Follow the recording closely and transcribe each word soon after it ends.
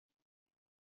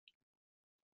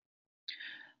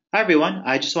Hi everyone,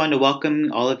 I just wanted to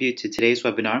welcome all of you to today's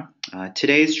webinar.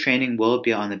 Today's training will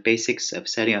be on the basics of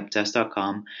setting up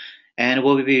Desk.com, and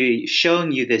we'll be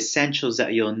showing you the essentials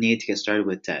that you'll need to get started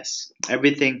with Desk.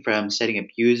 Everything from setting up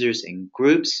users and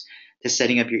groups to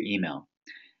setting up your email.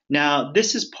 Now,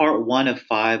 this is part one of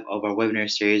 5 of our webinar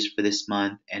series for this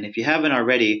month, and if you haven't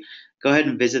already, go ahead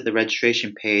and visit the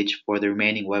registration page for the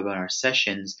remaining webinar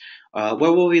sessions, where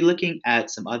we'll be looking at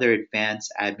some other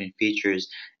advanced admin features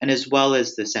and as well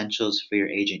as the essentials for your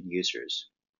agent users.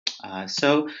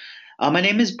 My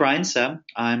name is Brian Suh.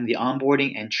 I'm the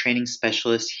onboarding and training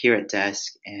specialist here at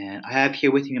Desk, and I have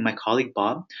here with me my colleague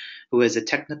Bob, who is a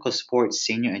technical support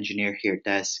senior engineer here at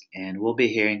Desk, and we'll be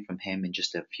hearing from him in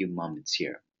just a few moments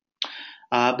here.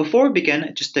 Before we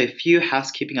begin, just a few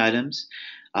housekeeping items.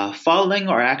 Following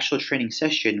our actual training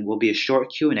session will be a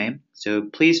short Q&A, so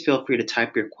please feel free to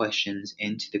type your questions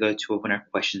into the GoToWebinar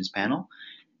questions panel,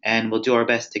 and we'll do our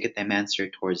best to get them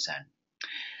answered towards the end.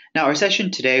 Now, our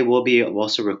session today will be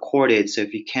also recorded, so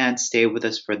if you can't stay with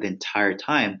us for the entire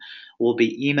time, we'll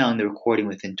be emailing the recording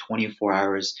within 24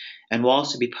 hours, and we'll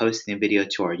also be posting the video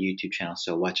to our YouTube channel,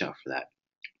 so watch out for that.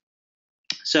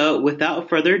 So without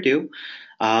further ado,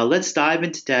 let's dive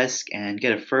into Desk and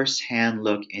get a first-hand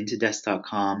look into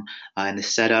Desk.com and the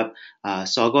setup.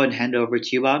 So I'll go ahead and hand it over to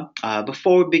you, Bob.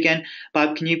 Before we begin,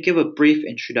 Bob, can you give a brief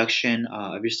introduction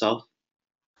of yourself?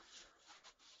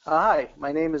 Hi,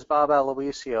 my name is Bob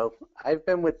Aloisio. I've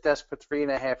been with Desk for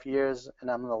 3.5 years,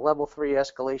 and I'm the Level 3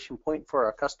 escalation point for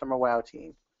our Customer WOW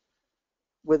team.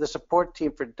 We're the support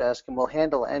team for Desk, and we'll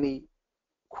handle any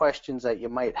questions that you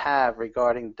might have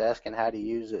regarding Desk and how to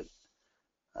use it.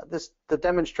 The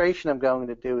demonstration I'm going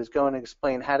to do is going to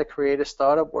explain how to create a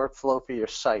startup workflow for your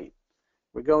site.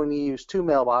 We're going to use 2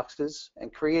 mailboxes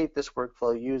and create this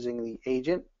workflow using the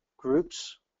agent,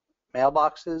 groups,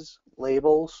 mailboxes,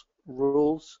 labels,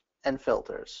 rules, and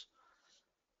filters.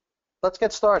 Let's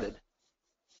get started.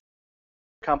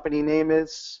 Company name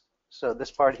is, so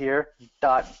this part here,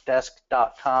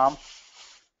 .desk.com/home.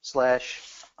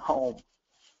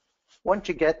 Once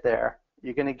you get there,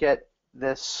 you're going to get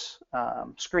this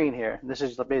screen here. This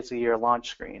is basically your launch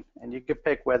screen, and you can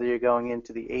pick whether you're going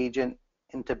into the agent,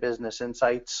 into Business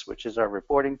Insights, which is our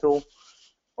reporting tool,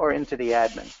 or into the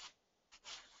admin.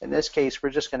 In this case,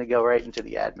 we're just going to go right into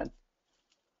the admin.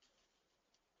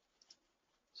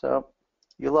 So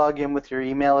you log in with your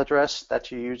email address,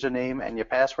 that's your username and your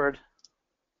password,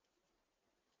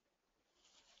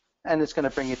 and it's going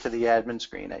to bring you to the admin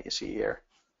screen that you see here.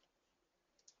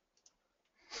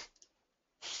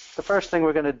 The first thing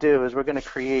we're going to do is we're going to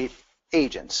create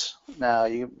agents. Now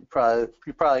you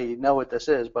probably know what this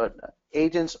is, but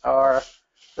agents are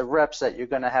the reps that you're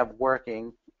going to have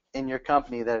working in your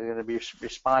company that are going to be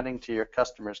responding to your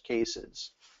customers'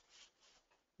 cases.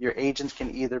 Your agents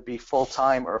can either be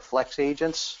full-time or flex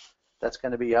agents. That's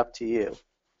going to be up to you.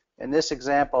 In this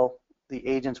example, the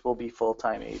agents will be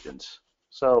full-time agents.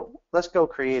 So let's go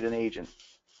create an agent.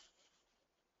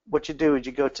 What you do is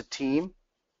you go to Team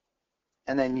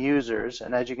and then Users,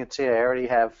 and as you can see, I already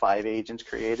have 5 agents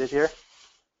created here.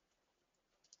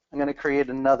 I'm going to create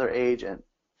another agent.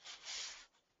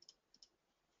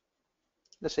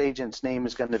 This agent's name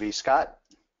is going to be Scott.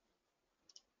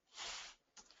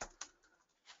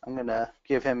 I'm going to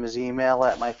give him his email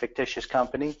at my fictitious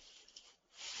company.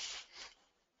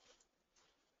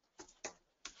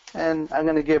 And I'm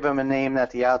going to give him a name that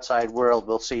the outside world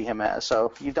will see him as.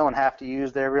 So you don't have to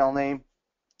use their real name.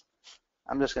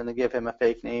 I'm just going to give him a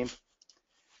fake name.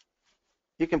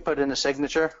 You can put in a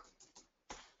signature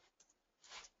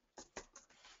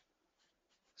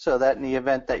so that in the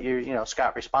event that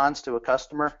Scott responds to a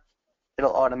customer,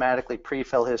 it'll automatically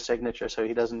pre-fill his signature so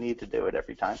he doesn't need to do it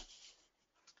every time.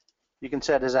 You can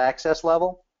set his access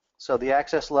level. So the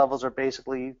access levels are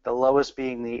basically the lowest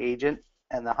being the agent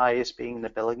and the highest being the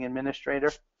billing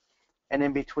administrator. And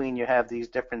in between you have these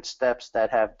different steps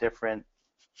that have different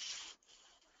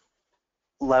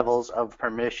levels of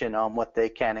permission on what they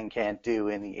can and can't do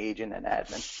in the agent and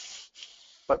admin.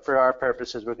 But for our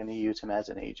purposes, we're going to use him as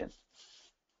an agent.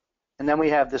 And then we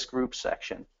have this group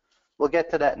section. We'll get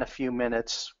to that in a few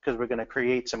minutes because we're going to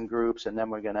create some groups and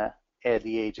then we're going to add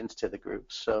the agents to the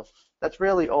groups. So that's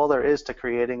really all there is to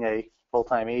creating a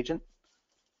full-time agent.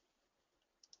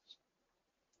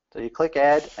 So you click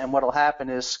add, and what will happen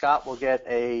is Scott will get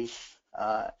an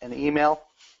email,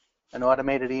 an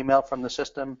automated email from the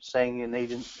system saying an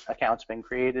agent account's been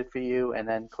created for you, and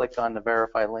then click on the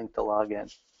verify link to log in.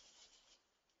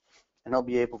 And he'll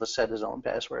be able to set his own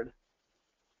password.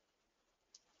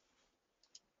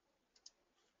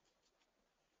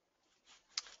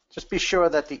 Just be sure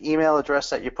that the email address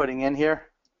that you're putting in here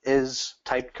is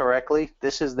typed correctly,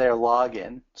 this is their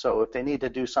login. So if they need to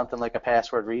do something like a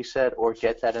password reset or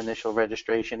get that initial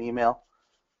registration email,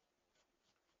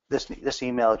 this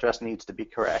email address needs to be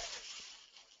correct.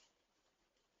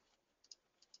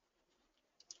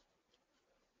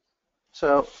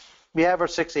 So we have our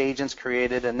 6 agents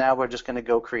created, and now we're just going to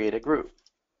go create a group.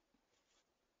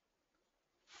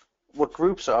 What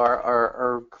groups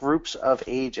are groups of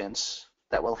agents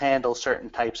that will handle certain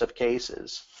types of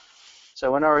cases.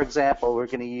 So in our example, we're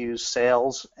going to use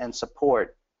sales and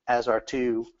support as our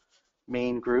 2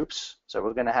 main groups. So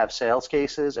we're going to have sales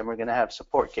cases and we're going to have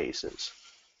support cases.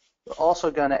 We're also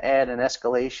going to add an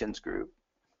escalations group.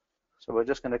 So we're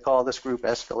just going to call this group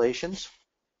escalations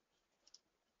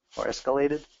or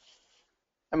escalated.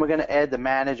 And we're going to add the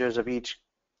managers of each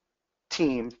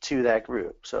team to that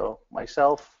group. So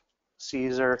myself,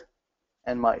 Caesar,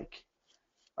 and Mike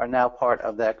are now part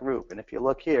of that group. And if you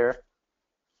look here,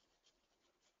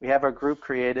 we have our group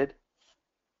created.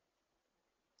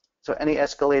 So any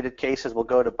escalated cases will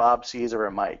go to Bob, Caesar,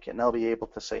 or Mike, and they'll be able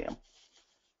to see them.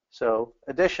 So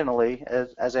additionally,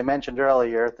 as I mentioned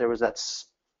earlier, there was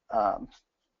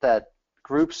that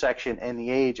group section in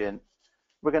the agent.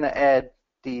 We're going to add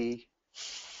the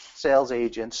sales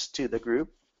agents to the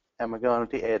group, and we're going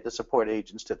to add the support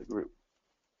agents to the group.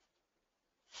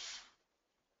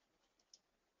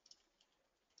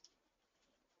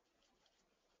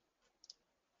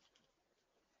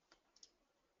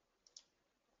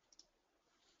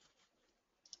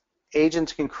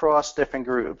 Agents can cross different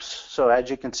groups. So as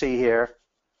you can see here,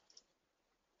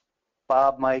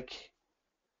 Mike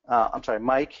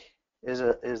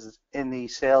is in the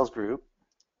sales group.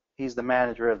 He's the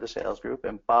manager of the sales group,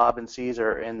 and Bob and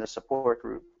Caesar are in the support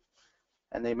group,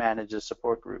 and they manage the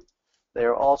support group. They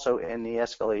are also in the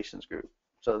escalations group,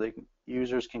 so the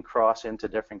users can cross into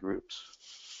different groups.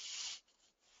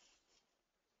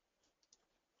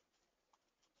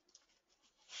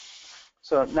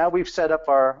 So now we've set up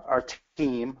our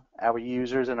team, our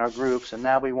users, and our groups, and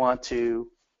now we want to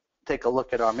take a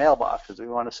look at our mailboxes. We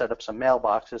want to set up some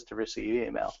mailboxes to receive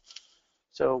email.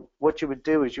 So what you would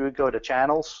do is you would go to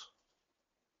Channels,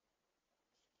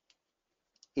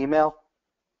 Email,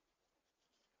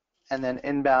 and then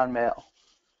Inbound Mail.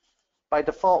 By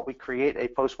default, we create a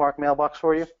postmark mailbox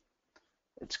for you.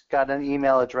 It's got an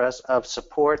email address of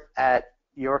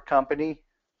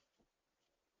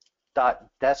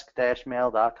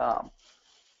support@yourcompany.desk-mail.com.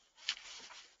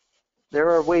 There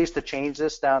are ways to change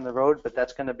this down the road, but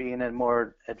that's going to be in a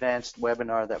more advanced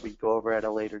webinar that we go over at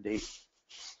a later date.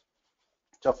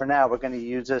 So for now, we're going to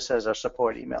use this as our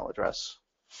support email address.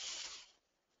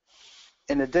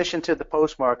 In addition to the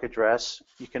postmark address,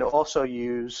 you can also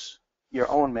use your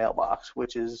own mailbox,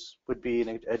 which would be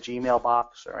a Gmail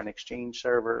box or an Exchange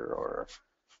server or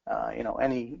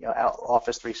any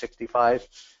Office 365,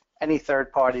 any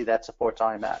third party that supports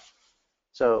IMAP.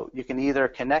 So you can either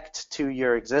connect to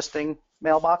your existing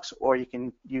mailbox, or you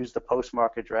can use the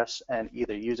postmark address and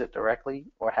either use it directly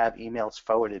or have emails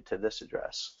forwarded to this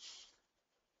address.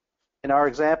 In our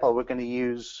example, we're going to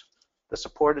use the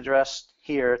support address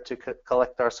here to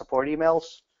collect our support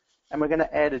emails, and we're going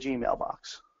to add a Gmail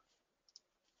box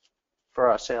for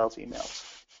our sales emails.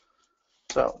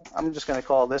 So I'm just going to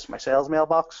call this my sales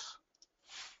mailbox.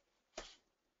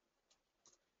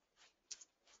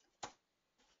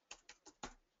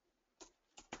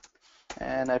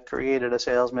 And I've created a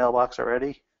sales mailbox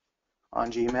already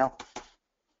on Gmail.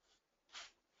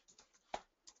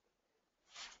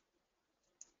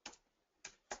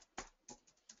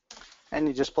 And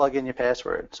you just plug in your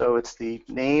password. So it's the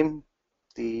name.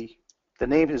 The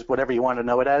name is whatever you want to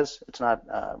know it as. It's not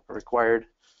required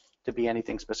to be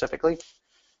anything specifically.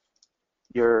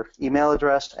 Your email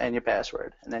address and your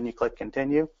password. And then you click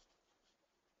continue.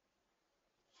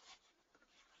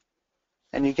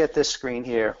 And you get this screen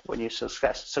here when you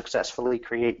successfully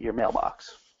create your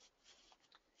mailbox.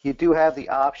 You do have the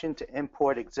option to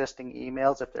import existing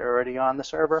emails if they're already on the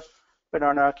server, but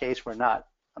in our case, we're not.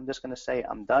 I'm just going to say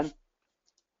I'm done.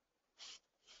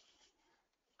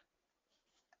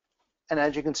 And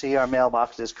as you can see, our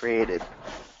mailbox is created.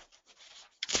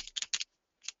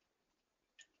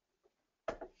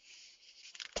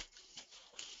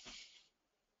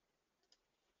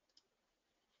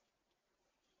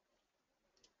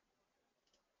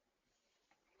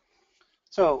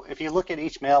 So if you look at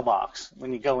each mailbox,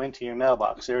 when you go into your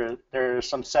mailbox, there are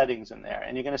some settings in there.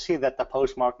 And you're going to see that the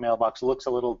postmark mailbox looks a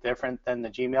little different than the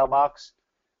Gmail box.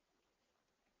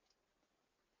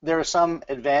 There are some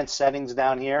advanced settings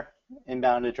down here,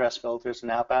 inbound address filters and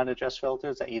outbound address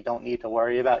filters, that you don't need to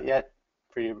worry about yet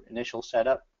for your initial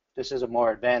setup. This is a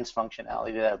more advanced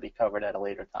functionality that will be covered at a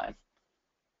later time.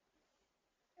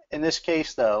 In this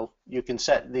case, though, you can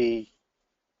set the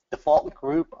default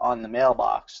group on the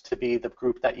mailbox to be the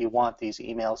group that you want these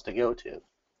emails to go to.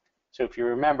 So if you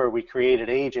remember, we created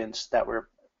agents that were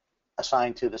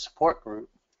assigned to the support group.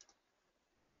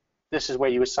 This is where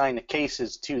you assign the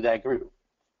cases to that group.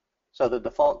 So the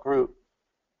default group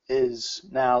is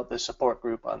now the support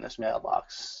group on this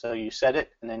mailbox. So you set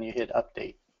it and then you hit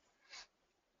update.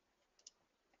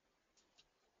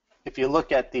 If you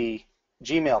look at the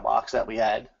Gmail box that we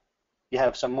had, you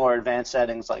have some more advanced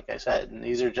settings, like I said, and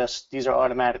these are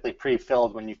automatically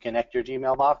pre-filled when you connect your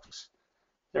Gmail box.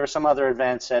 There are some other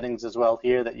advanced settings as well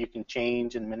here that you can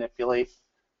change and manipulate.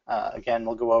 Again,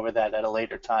 we'll go over that at a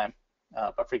later time.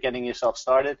 But for getting yourself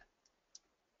started,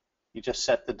 you just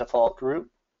set the default group,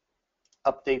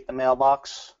 update the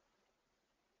mailbox,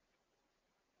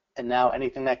 and now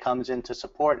anything that comes into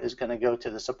support is going to go to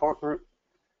the support group.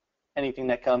 Anything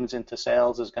that comes into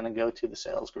sales is going to go to the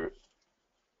sales group.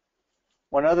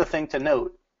 One other thing to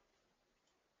note,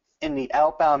 in the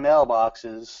outbound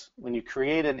mailboxes, when you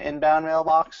create an inbound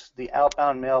mailbox, the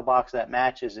outbound mailbox that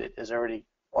matches it is already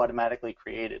automatically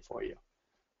created for you.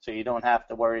 So you don't have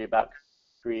to worry about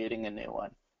creating a new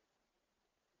one.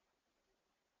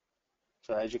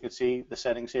 So as you can see, the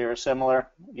settings here are similar.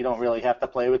 You don't really have to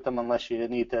play with them unless you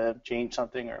need to change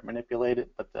something or manipulate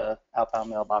it, but the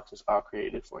outbound mailboxes are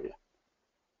created for you.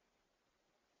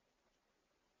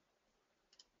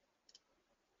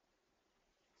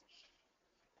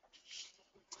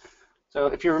 So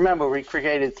if you remember, we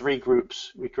created 3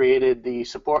 groups. We created the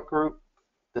support group,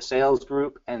 the sales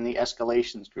group, and the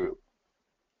escalations group.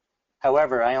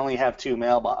 However, I only have 2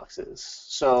 mailboxes.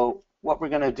 So what we're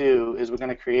going to do is we're going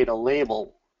to create a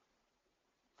label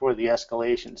for the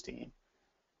escalations team.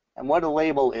 And what a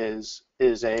label is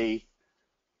a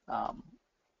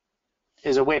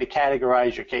way to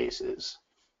categorize your cases.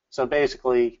 So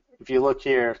basically, if you look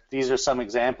here, these are some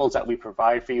examples that we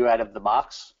provide for you out of the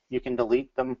box. You can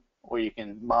delete them, or you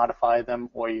can modify them,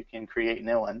 or you can create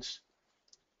new ones.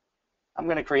 I'm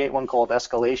going to create one called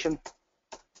escalation.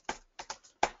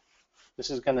 This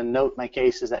is going to note my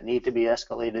cases that need to be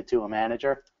escalated to a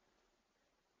manager.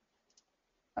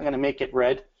 I'm going to make it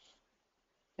red.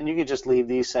 And you can just leave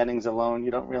these settings alone.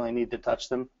 You don't really need to touch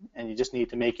them, and you just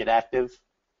need to make it active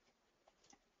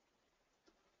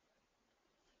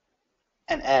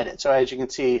and add it. So as you can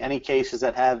see, any cases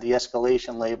that have the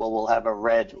escalation label will have a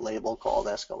red label called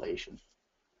escalation.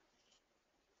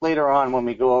 Later on, when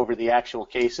we go over the actual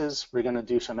cases, we're going to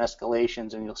do some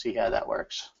escalations, and you'll see how that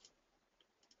works.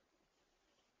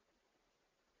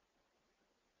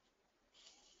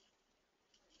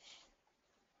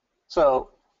 So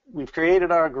we've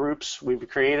created our groups, we've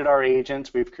created our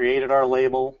agents, we've created our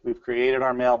label, we've created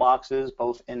our mailboxes,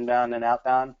 both inbound and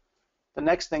outbound. The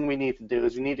next thing we need to do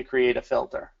is we need to create a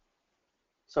filter.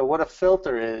 So what a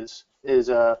filter is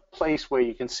a place where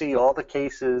you can see all the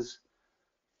cases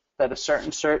that a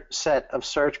certain set of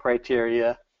search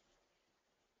criteria,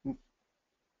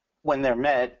 when they're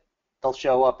met, they'll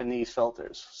show up in these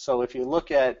filters. So if you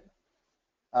look at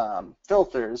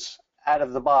filters, out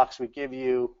of the box we give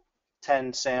you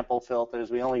 10 sample filters.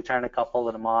 We only turn a couple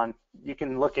of them on. You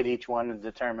can look at each one and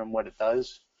determine what it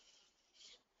does.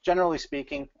 Generally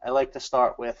speaking, I like to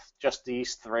start with just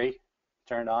these 3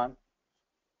 turned on.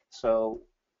 So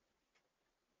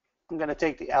I'm going to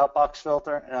take the outbox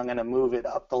filter and I'm going to move it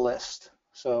up the list.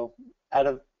 So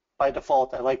by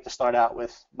default, I like to start out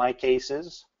with my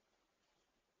cases.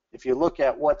 If you look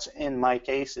at what's in my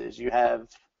cases, you have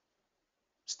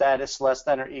status less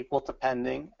than or equal to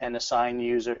pending, and assigned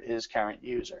user is current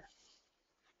user.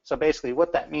 So basically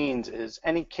what that means is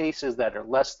any cases that are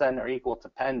less than or equal to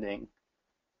pending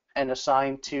and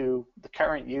assigned to the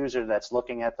current user that's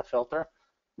looking at the filter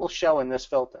will show in this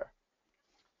filter.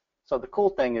 So the cool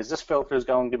thing is this filter is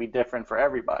going to be different for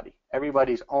everybody.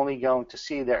 Everybody's only going to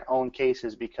see their own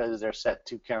cases because they're set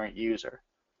to current user.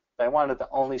 If I wanted to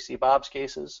only see Bob's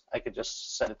cases, I could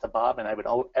just set it to Bob and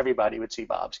everybody would see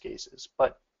Bob's cases.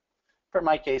 But for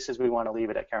my cases, we want to leave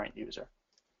it at current user.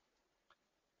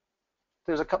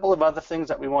 There's a couple of other things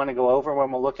that we want to go over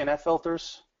when we're looking at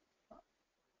filters.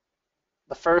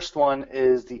 The first one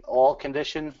is the all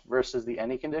condition versus the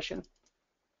any condition.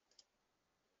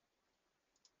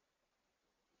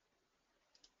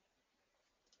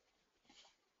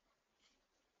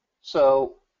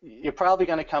 So you're probably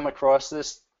going to come across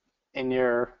this in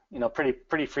your,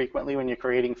 pretty frequently when you're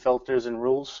creating filters and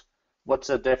rules. What's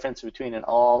the difference between an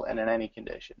all and an any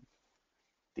condition?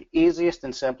 The easiest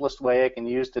and simplest way I can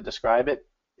use to describe it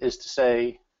is to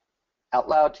say out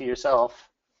loud to yourself,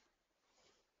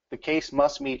 the case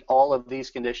must meet all of these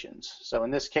conditions. So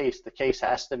in this case, the case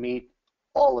has to meet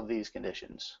all of these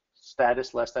conditions.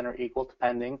 Status less than or equal to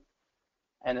pending,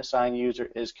 and assigned user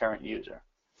is current user.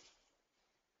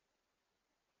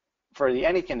 For the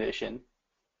any condition,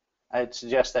 I'd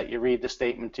suggest that you read the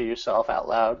statement to yourself out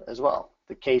loud as well.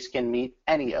 The case can meet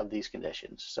any of these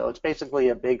conditions. So it's basically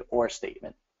a big or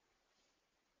statement.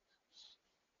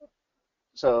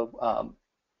 So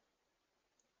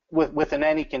with an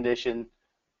any condition,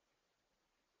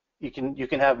 you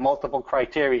can have multiple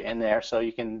criteria in there. So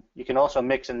you can also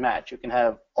mix and match. You can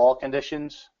have all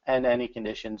conditions and any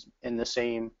conditions in the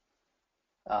same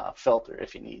filter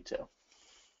if you need to.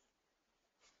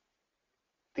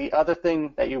 The other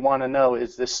thing that you want to know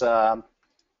is this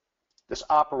this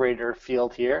operator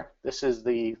field here. This is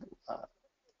the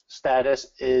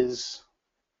status is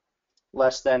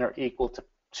less than or equal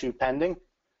to pending.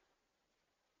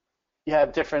 You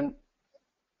have different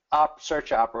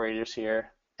search operators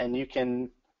here, and you can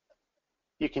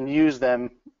use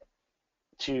them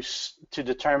to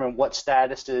determine what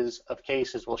statuses of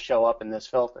cases will show up in this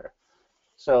filter.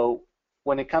 So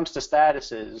when it comes to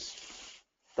statuses,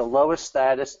 the lowest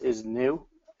status is new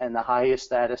and the highest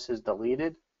status is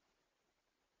deleted.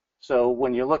 So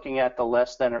when you're looking at the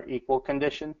less than or equal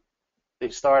condition, they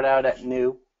start out at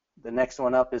new, the next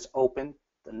one up is open,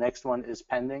 the next one is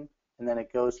pending, and then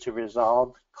it goes to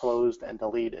resolved, closed, and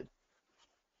deleted.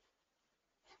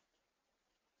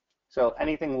 So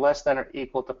anything less than or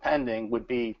equal to pending would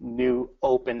be new,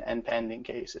 open, and pending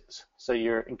cases. So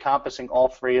you're encompassing all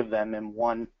three of them in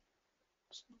one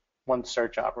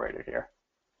search operator here.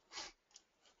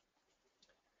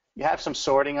 You have some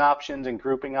sorting options and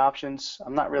grouping options.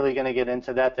 I'm not really going to get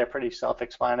into that. They're pretty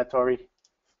self-explanatory.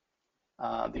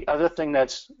 The other thing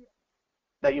that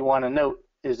you want to note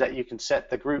is that you can set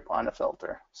the group on a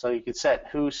filter. So you can set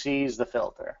who sees the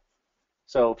filter.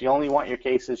 So if you only want your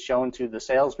cases shown to the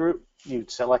sales group,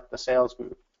 you'd select the sales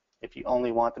group. If you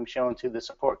only want them shown to the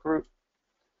support group,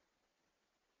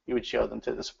 you would show them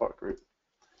to the support group.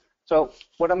 So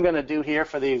what I'm going to do here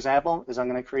for the example is I'm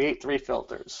going to create 3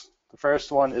 filters. The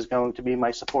first one is going to be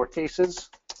my support cases.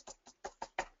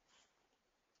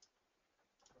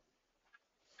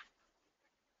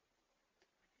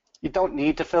 You don't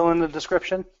need to fill in the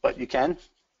description, but you can.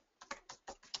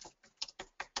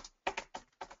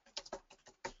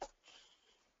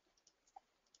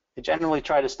 I generally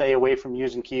try to stay away from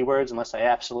using keywords unless I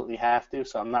absolutely have to,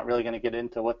 so I'm not really going to get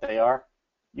into what they are.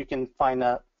 You can find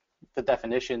the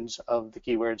definitions of the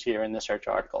keywords here in the search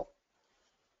article.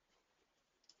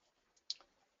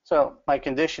 So my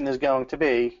condition is going to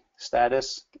be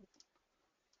status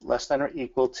less than or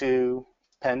equal to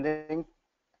pending,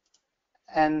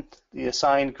 and the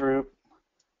assigned group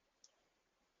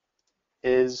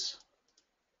is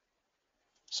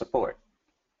support.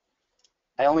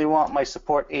 I only want my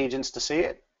support agents to see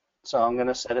it, so I'm going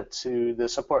to set it to the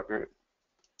support group.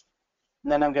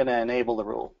 And then I'm going to enable the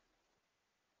rule.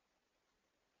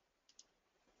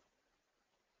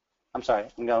 I'm sorry,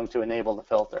 I'm going to enable the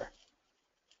filter.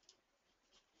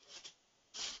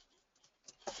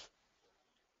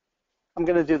 I'm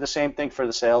going to do the same thing for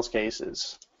the sales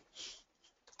cases.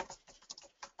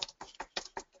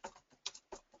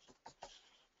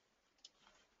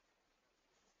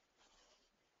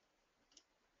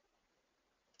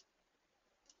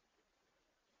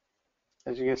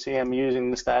 As you can see, I'm using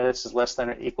the status is less than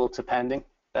or equal to pending.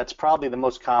 That's probably the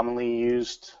most commonly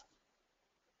used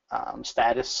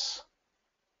status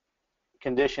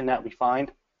condition that we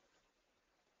find.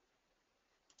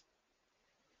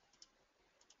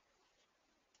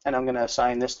 And I'm going to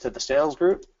assign this to the sales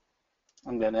group.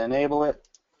 I'm going to enable it,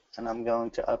 and I'm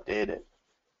going to update it.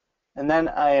 And then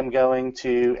I am going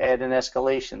to add an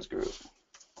escalations group.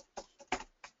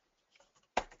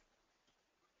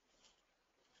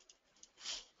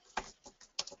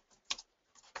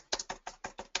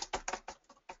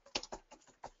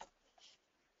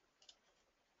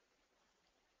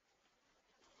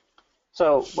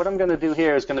 So what I'm going to do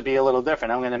here is going to be a little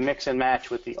different. I'm going to mix and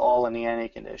match with the all and the any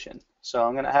condition. So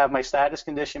I'm going to have my status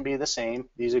condition be the same.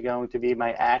 These are going to be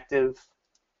my active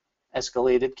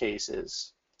escalated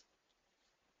cases.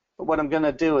 But what I'm going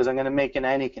to do is I'm going to make an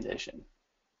any condition.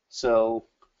 So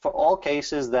for all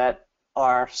cases that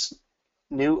are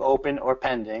new, open, or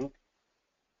pending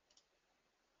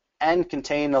and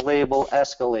contain the label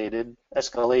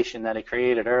escalation that I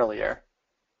created earlier,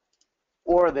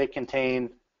 or they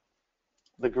contain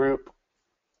the group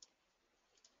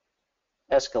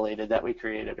escalated that we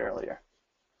created earlier.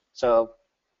 So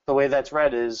the way that's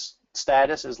read is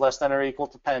status is less than or equal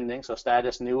to pending, so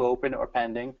status new, open, or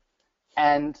pending,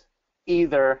 and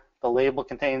either the label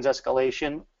contains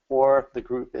escalation or the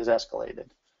group is escalated.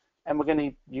 And we're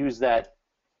going to use that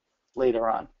later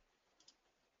on.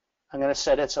 I'm going to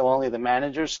set it so only the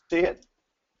managers see it,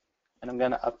 and I'm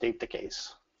going to update the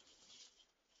case,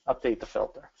 update the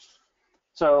filter.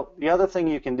 So the other thing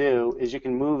you can do is you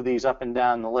can move these up and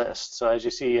down the list. So as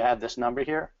you see, you have this number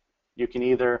here. You can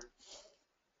either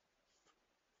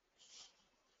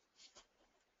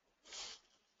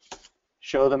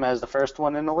show them as the first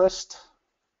one in the list,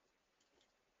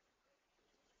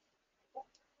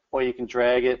 or you can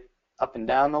drag it up and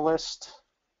down the list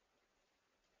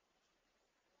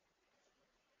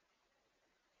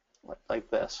like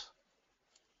this.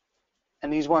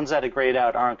 And these ones that are grayed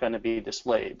out aren't going to be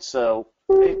displayed. So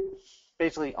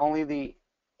basically only the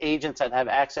agents that have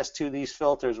access to these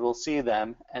filters will see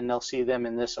them, and they'll see them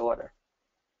in this order.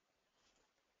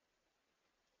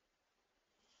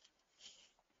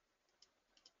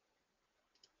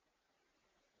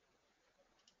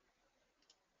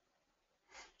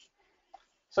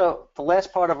 So the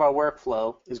last part of our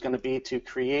workflow is going to be to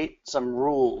create some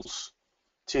rules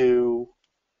to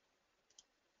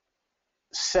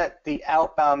set the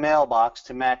outbound mailbox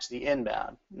to match the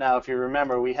inbound. Now, if you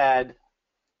remember, we had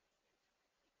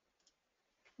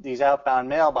these outbound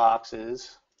mailboxes,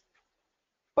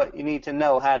 but you need to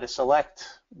know how to select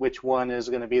which one is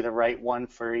going to be the right one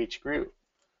for each group.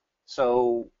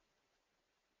 So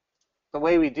the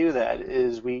way we do that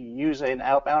is we use an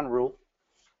outbound rule.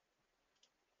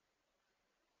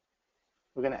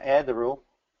 We're going to add the rule,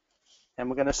 and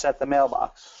we're going to set the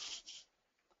mailbox.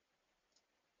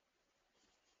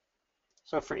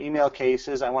 So for email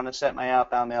cases, I want to set my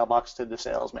outbound mailbox to the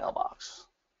sales mailbox.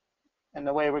 And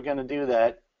the way we're going to do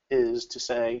that is to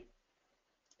say,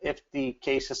 if the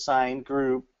case assigned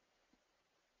group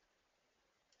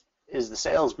is the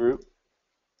sales group,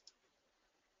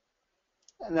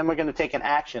 and then we're going to take an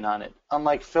action on it.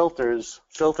 Unlike filters,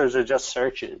 filters are just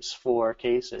searches for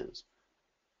cases.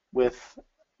 With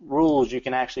rules, you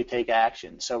can actually take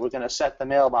action. So we're going to set the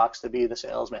mailbox to be the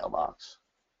sales mailbox.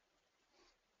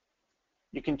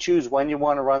 You can choose when you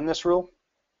want to run this rule.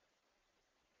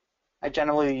 I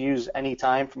generally use any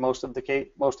time for most of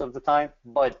the time,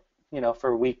 but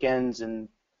for weekends and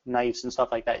nights and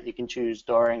stuff like that, you can choose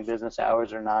during business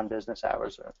hours or non-business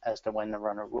hours as to when to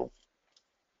run a rule.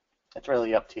 It's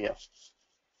really up to you.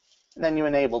 And then you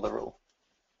enable the rule.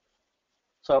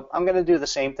 So I'm going to do the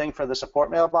same thing for the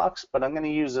support mailbox, but I'm going to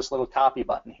use this little copy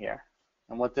button here.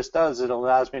 And what this does, it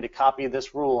allows me to copy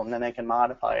this rule, and then I can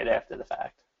modify it after the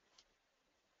fact.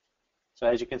 So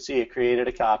as you can see, it created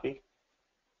a copy.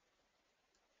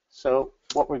 So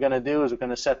what we're going to do is we're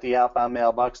going to set the outbound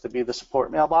mailbox to be the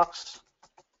support mailbox.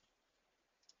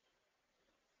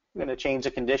 We're going to change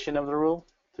the condition of the rule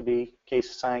to be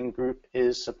case assigned group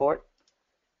is support.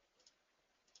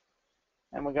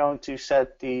 And we're going to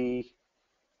set the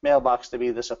mailbox to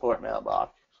be the support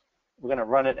mailbox. We're going to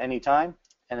run it anytime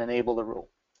and enable the rule,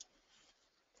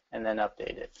 and then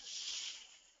update it.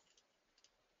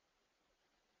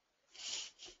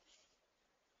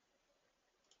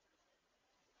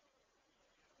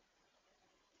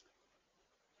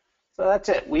 So that's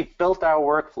it. We've built our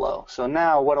workflow. So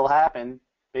now what will happen,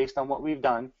 based on what we've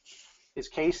done, is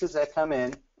cases that come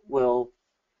in will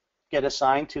get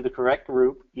assigned to the correct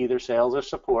group, either sales or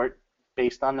support,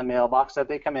 based on the mailbox that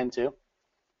they come into.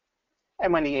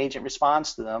 And when the agent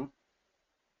responds to them,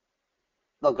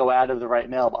 they'll go out of the right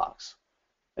mailbox.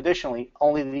 Additionally,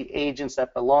 only the agents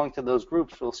that belong to those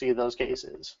groups will see those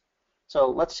cases.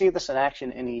 So let's see this in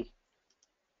action in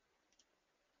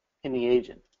the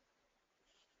agent.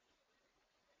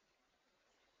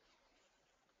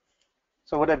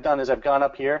 So what I've done is I've gone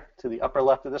up here to the upper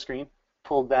left of the screen,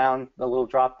 pulled down the little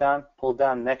drop down, pulled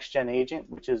down Next Gen Agent,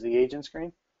 which is the agent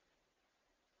screen.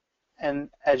 And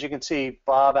as you can see,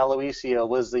 Bob Aloisio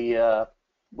was the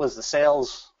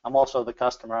sales. I'm also the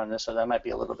customer on this, so that might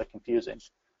be a little bit confusing.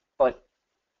 But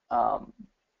the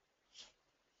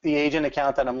agent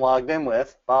account that I'm logged in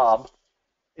with, Bob,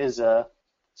 is a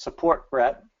support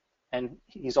rep, and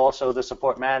he's also the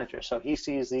support manager. So he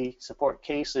sees the support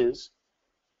cases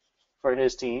for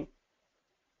his team.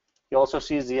 He also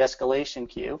sees the escalation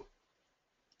queue.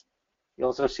 He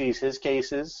also sees his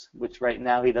cases, which right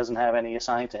now he doesn't have any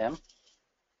assigned to him.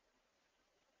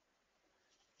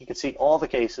 You can see all the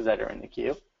cases that are in the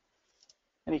queue,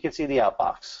 and you can see the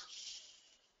outbox.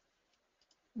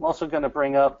 I'm also going to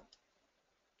bring up,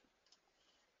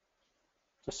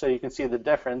 just so you can see the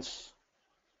difference,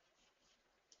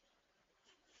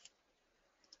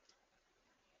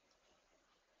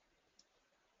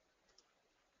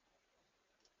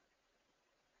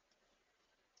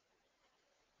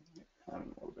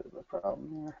 I'm a little bit of a problem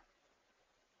here.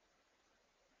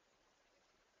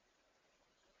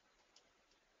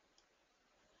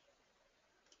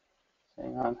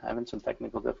 Hang on, having some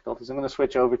technical difficulties. I'm going to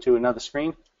switch over to another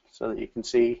screen so that you can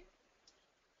see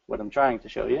what I'm trying to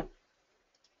show you. And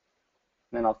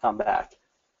then I'll come back.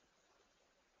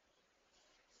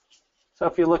 So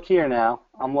if you look here now,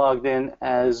 I'm logged in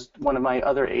as one of my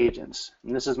other agents.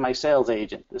 And this is my sales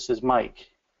agent. This is Mike.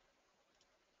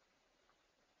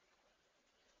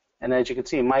 And as you can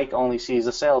see, Mike only sees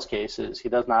the sales cases. He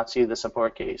does not see the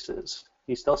support cases.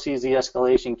 He still sees the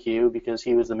escalation queue because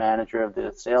he was the manager of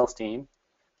the sales team.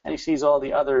 And he sees all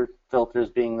the other filters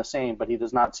being the same, but he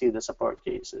does not see the support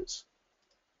cases.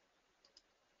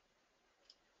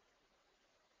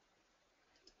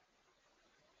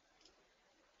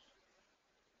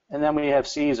 And then we have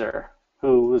Caesar,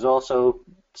 who was also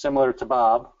similar to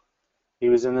Bob. He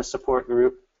was in the support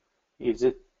group. He's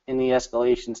in the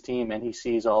escalations team, and he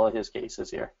sees all of his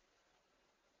cases here.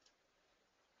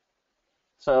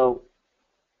 So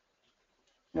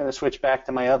I'm going to switch back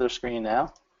to my other screen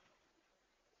now.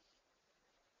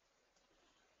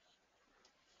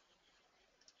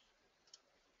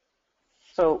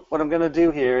 So what I'm going to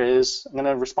do here is I'm going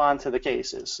to respond to the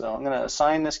cases. So I'm going to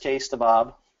assign this case to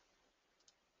Bob.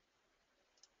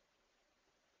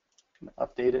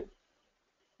 Update it.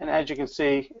 And as you can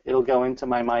see, it'll go into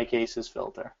my cases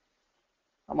filter.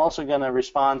 I'm also going to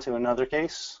respond to another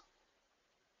case.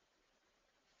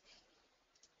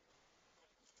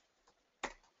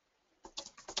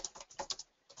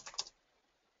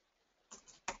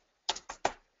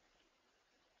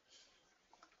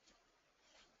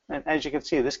 And as you can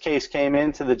see, this case came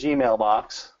into the Gmail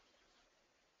box,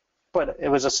 but it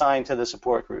was assigned to the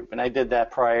support group. And I did that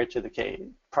prior to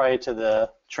the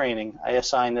training. I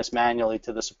assigned this manually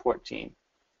to the support team.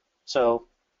 So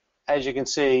as you can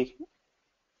see,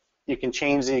 you can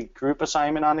change the group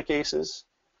assignment on the cases.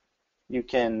 You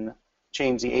can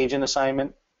change the agent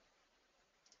assignment,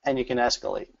 and you can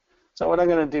escalate. So what I'm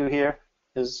going to do here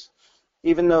is,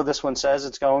 even though this one says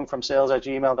it's going from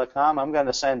sales@gmail.com, I'm going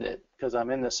to send it because I'm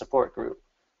in the support group.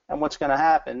 And what's going to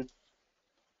happen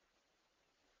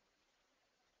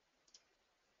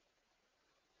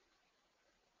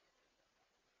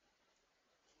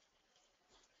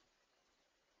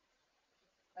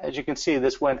as you can see,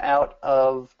 this went out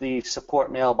of the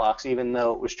support mailbox, even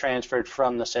though it was transferred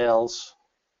from the sales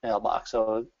mailbox.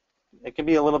 So it can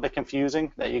be a little bit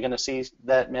confusing that you're going to see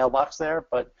that mailbox there,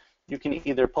 but you can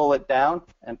either pull it down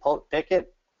and pick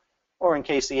it, or in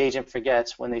case the agent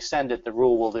forgets, when they send it, the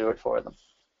rule will do it for them.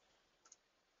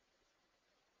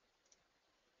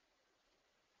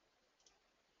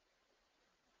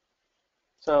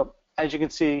 So as you can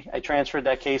see, I transferred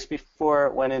that case before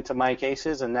it went into my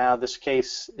cases, and now this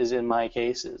case is in my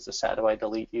cases, this how do I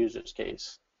delete users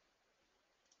case.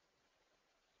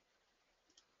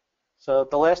 So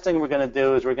the last thing we're going to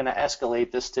do is we're going to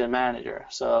escalate this to the manager.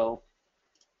 So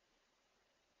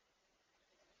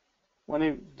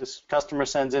when this customer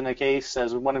sends in a case,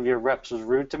 says one of your reps was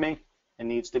rude to me and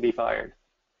needs to be fired.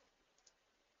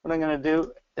 What I'm going to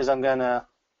do is I'm going to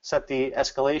set the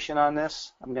escalation on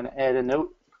this. I'm going to add a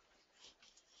note.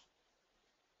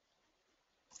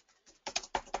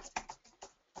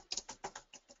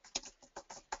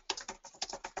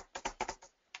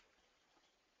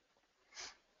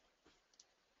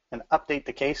 And update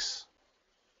the case,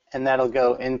 and that'll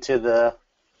go into the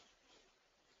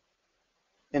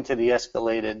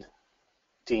escalated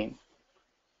team.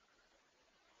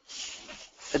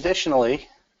 Additionally,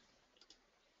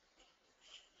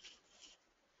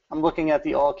 I'm looking at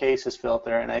the all cases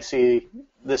filter, and I see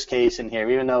this case in here,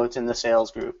 even though it's in the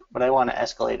sales group, but I want to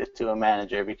escalate it to a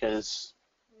manager because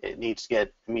it needs to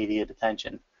get immediate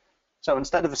attention. So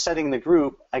instead of setting the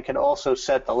group, I could also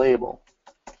set the label.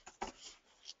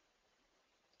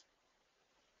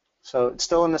 So it's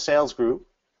still in the sales group,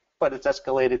 but it's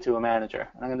escalated to a manager.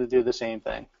 I'm going to do the same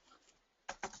thing.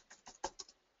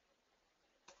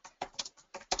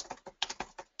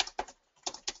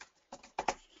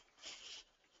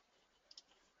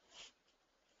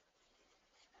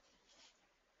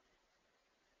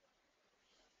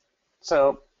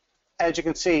 So as you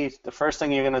can see, the first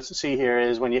thing you're going to see here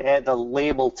is when you add the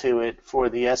label to it for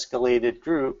the escalated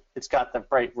group, it's got the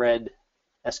bright red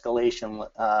escalation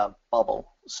bubble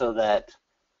so that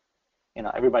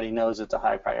everybody knows it's a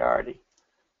high priority.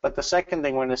 But the second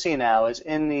thing we're going to see now is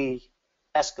in the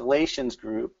escalations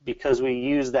group, because we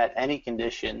use that any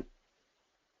condition,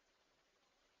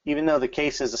 even though the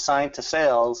case is assigned to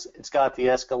sales, it's got the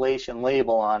escalation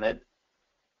label on it,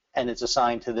 and it's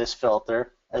assigned to this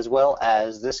filter, as well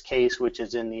as this case, which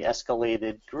is in the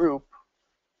escalated group,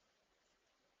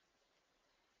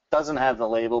 doesn't have the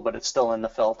label, but it's still in the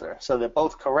filter. So they're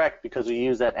both correct because we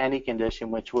use that any condition,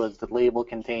 which was the label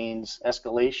contains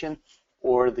escalation,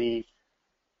 or the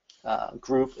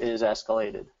group is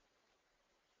escalated.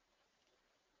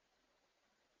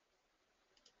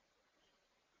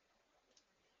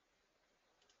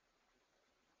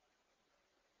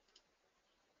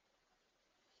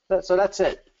 So that's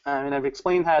it. I mean, I've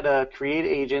explained how to create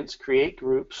agents, create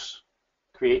groups,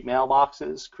 create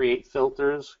mailboxes, create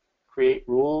filters, create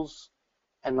rules,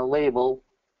 and the label,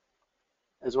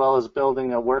 as well as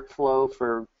building a workflow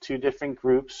for 2 different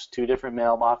groups, 2 different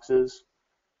mailboxes,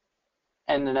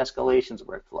 and an escalations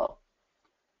workflow.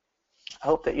 I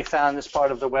hope that you found this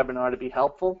part of the webinar to be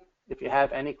helpful. If you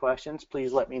have any questions,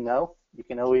 please let me know. You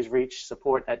can always reach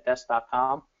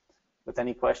support@Desk.com with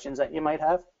any questions that you might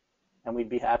have, and we'd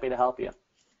be happy to help you.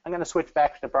 I'm going to switch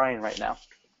back to Brian right now.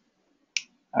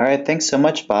 All right, thanks so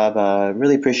much, Bob.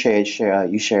 Really appreciate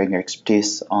you sharing your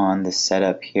expertise on the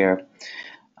setup here.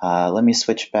 Let me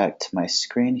switch back to my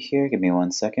screen here. Give me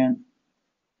 1 second.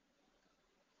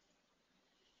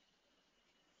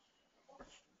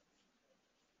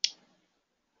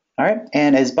 All right,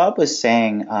 and as Bob was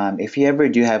saying, if you ever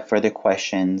do have further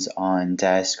questions on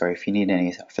Desk or if you need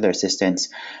any further assistance,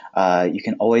 you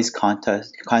can always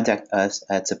contact us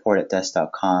at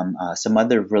support@desk.com. Some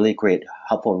other really great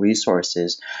helpful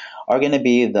resources are going to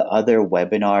be the other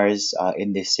webinars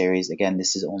in this series. Again,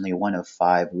 this is only one of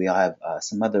 5. We have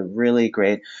some other really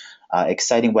great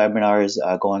exciting webinars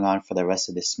going on for the rest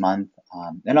of this month.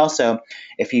 And also,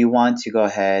 if you want to go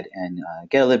ahead and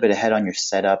get a little bit ahead on your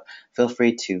setup, feel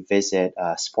free to visit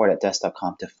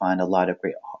support@desk.com to find a lot of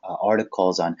great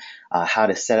articles on how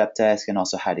to set up Desk and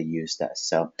also how to use Desk.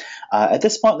 So at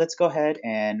this point, let's go ahead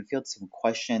and field some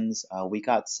questions. We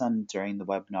got some during the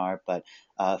webinar, but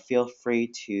feel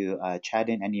free to chat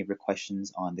in any of your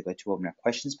questions on the GoToWebinar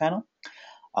questions panel.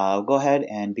 I'll go ahead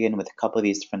and begin with a couple of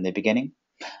these from the beginning.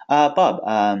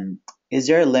 Bob, is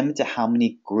there a limit to how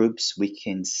many groups we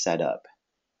can set up?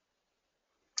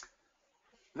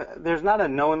 There's not a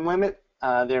known limit.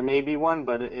 There may be one,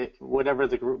 but whatever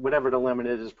the limit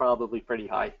is probably pretty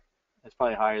high. It's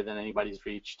probably higher than anybody's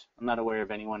reached. I'm not aware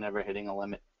of anyone ever hitting a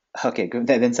limit. Okay, good.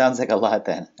 That then sounds like a lot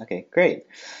then. Okay, great.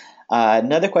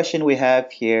 Another question we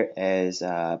have here is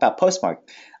about Postmark.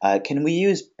 Can we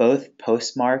use both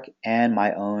Postmark and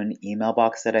my own email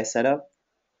box that I set up?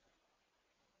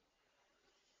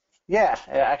 Yeah,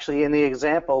 actually in the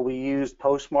example, we used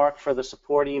Postmark for the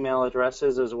support email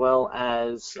addresses as well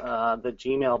as the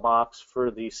Gmail box for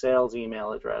the sales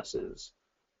email addresses.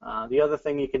 The other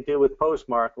thing you can do with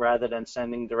Postmark rather than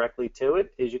sending directly to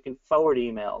it is you can forward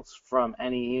emails from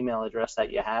any email address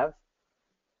that you have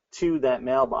to that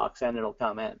mailbox and it'll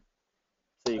come in.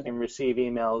 So you can receive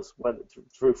emails whether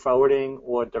through forwarding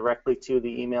or directly to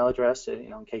the email address,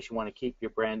 in case you want to keep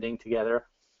your branding together,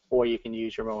 or you can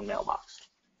use your own mailbox.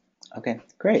 Okay,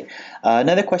 great.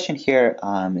 Another question here,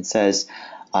 it says,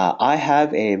 I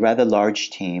have a rather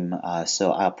large team,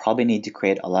 so I'll probably need to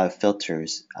create a lot of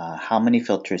filters. How many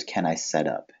filters can I set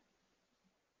up?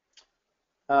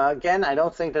 Again, I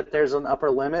don't think that there's an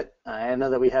upper limit. I know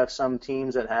that we have some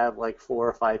teams that have like 4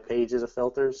 or 5 pages of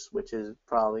filters, which is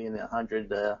probably in the 100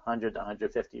 to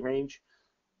 150 range.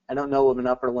 I don't know of an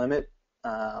upper limit,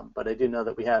 but I do know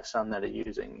that we have some that are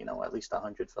using, at least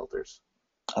 100 filters.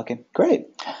 Okay, great.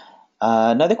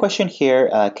 Another question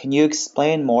here, can you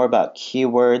explain more about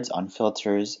keywords on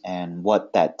filters and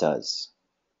what that does?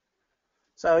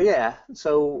 So yeah,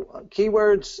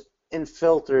 keywords in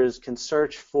filters can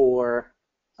search for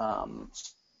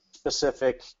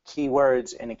specific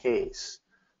keywords in a case.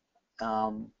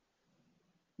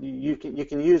 You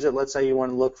can use it. Let's say you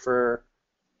want to look for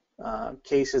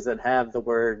cases that have the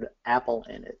word Apple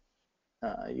in it.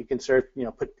 You can search,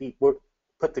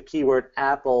 put the keyword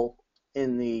Apple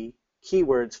in the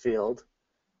keywords field,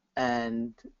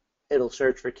 and it'll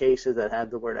search for cases that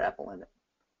have the word Apple in it.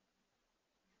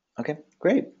 Okay,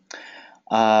 great.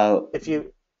 If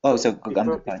you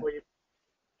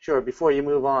before you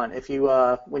move on, if you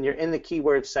when you're in the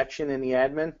keyword section in the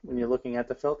admin, when you're looking at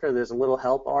the filter, there's a little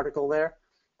help article there.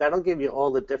 That'll give you all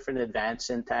the different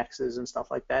advanced syntaxes and stuff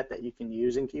like that you can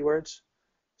use in keywords.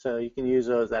 So you can use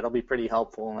those. That'll be pretty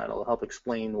helpful, and that'll help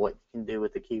explain what you can do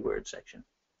with the keyword section.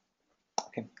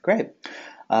 Okay, great.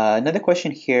 Another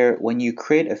question here, when you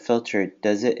create a filter,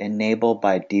 does it enable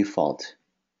by default?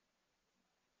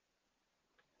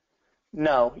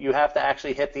 No, you have to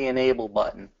actually hit the enable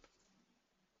button.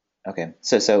 Okay,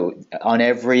 so on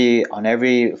every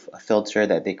filter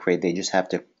that they create, they just have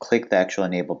to click the actual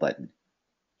enable button.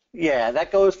 Yeah,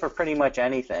 that goes for pretty much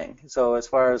anything. So as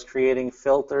far as creating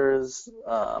filters,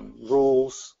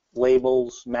 rules,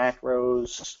 labels,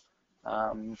 macros,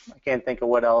 I can't think of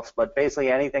what else, but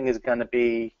basically anything is going to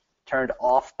be turned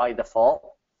off by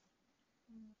default.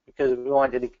 because we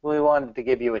wanted to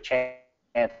give you a chance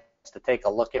to take a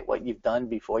look at what you've done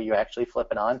before you actually flip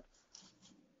it on.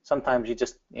 Sometimes you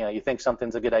just, you think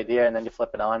something's a good idea and then you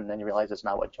flip it on and then you realize it's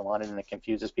not what you wanted and it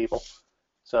confuses people.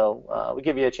 So we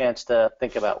give you a chance to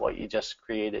think about what you just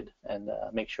created and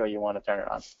make sure you want to turn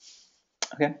it on.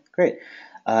 Okay, great.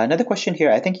 Another question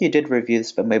here. I think you did review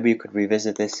this, but maybe you could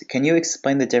revisit this. Can you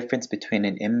explain the difference between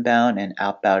an inbound and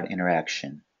outbound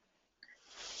interaction?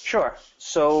 Sure.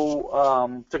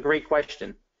 So it's a great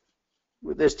question.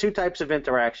 There's two types of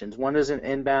interactions. One is an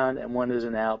inbound and one is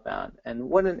an outbound. And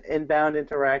what an inbound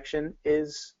interaction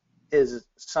is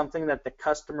something that the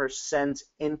customer sends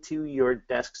into your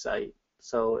desk site.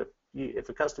 So if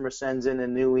a customer sends in a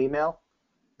new email,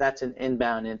 that's an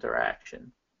inbound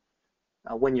interaction.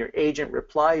 When your agent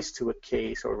replies to a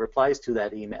case or replies to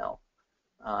that email,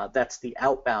 that's the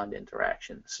outbound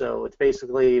interaction. So it's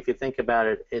basically, if you think about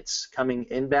it, it's coming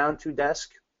inbound to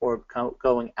desk or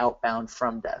going outbound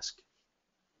from desk.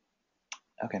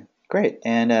 Okay, great.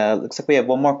 And looks like we have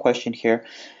one more question here.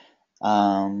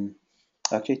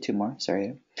 Actually, two more.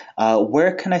 Sorry.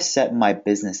 Where can I set my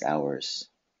business hours?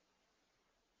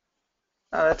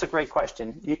 That's a great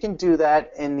question. You can do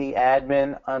that in the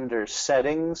admin under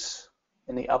settings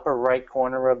in the upper right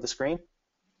corner of the screen.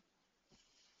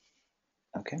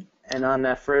 Okay. And on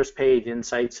that first page in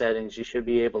site settings, you should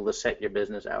be able to set your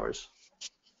business hours.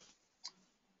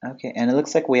 Okay, and it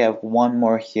looks like we have one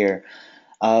more here.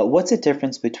 What's the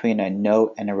difference between a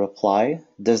note and a reply?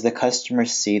 Does the customer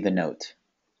see the note?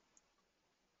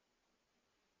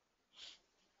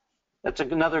 That's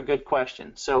another good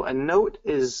question. So a note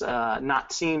is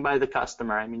not seen by the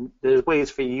customer. I mean, there's ways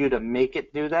for you to make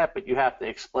it do that, but you have to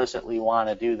explicitly want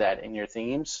to do that in your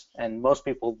themes. And most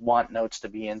people want notes to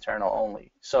be internal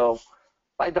only. So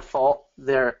by default,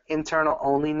 they're internal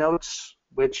only notes,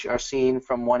 which are seen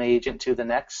from one agent to the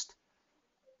next,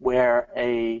 where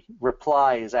a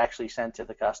reply is actually sent to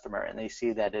the customer and they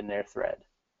see that in their thread.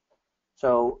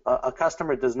 So a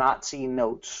customer does not see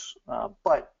notes,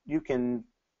 but you can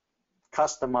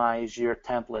customize your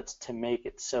templates to make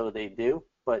it so they do,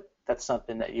 but that's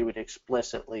something that you would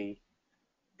explicitly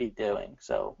be doing.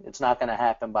 So it's not going to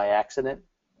happen by accident.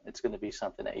 It's going to be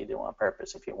something that you do on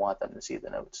purpose if you want them to see the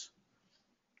notes.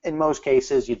 In most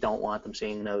cases, you don't want them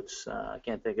seeing notes. I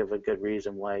can't think of a good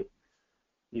reason why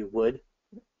you would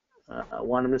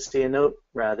want them to see a note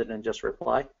rather than just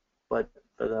reply. But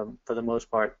for the most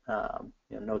part,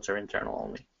 notes are internal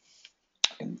only.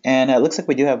 And it looks like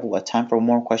we do have time for one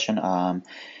more question.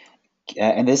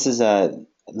 And this is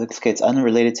looks like it's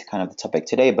unrelated to kind of the topic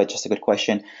today, but just a good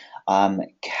question.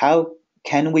 How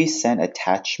can we send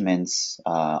attachments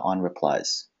on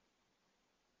replies?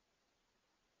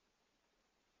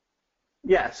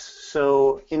 Yes.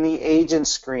 So in the agent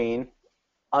screen,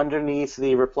 underneath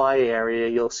the reply area,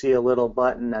 you'll see a little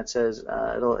button that says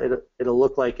it'll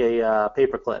look like a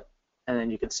paperclip, and then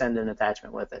you can send an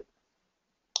attachment with it.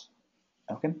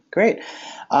 Okay, great.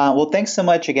 Well, thanks so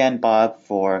much again, Bob,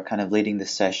 for kind of leading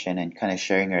this session and kind of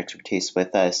sharing your expertise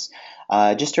with us.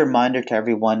 Just a reminder to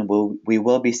everyone, we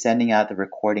will be sending out the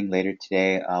recording later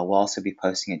today. We'll also be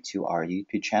posting it to our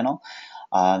YouTube channel.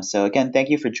 So again, thank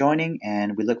you for joining,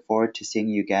 and we look forward to seeing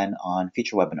you again on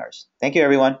future webinars. Thank you,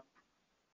 everyone.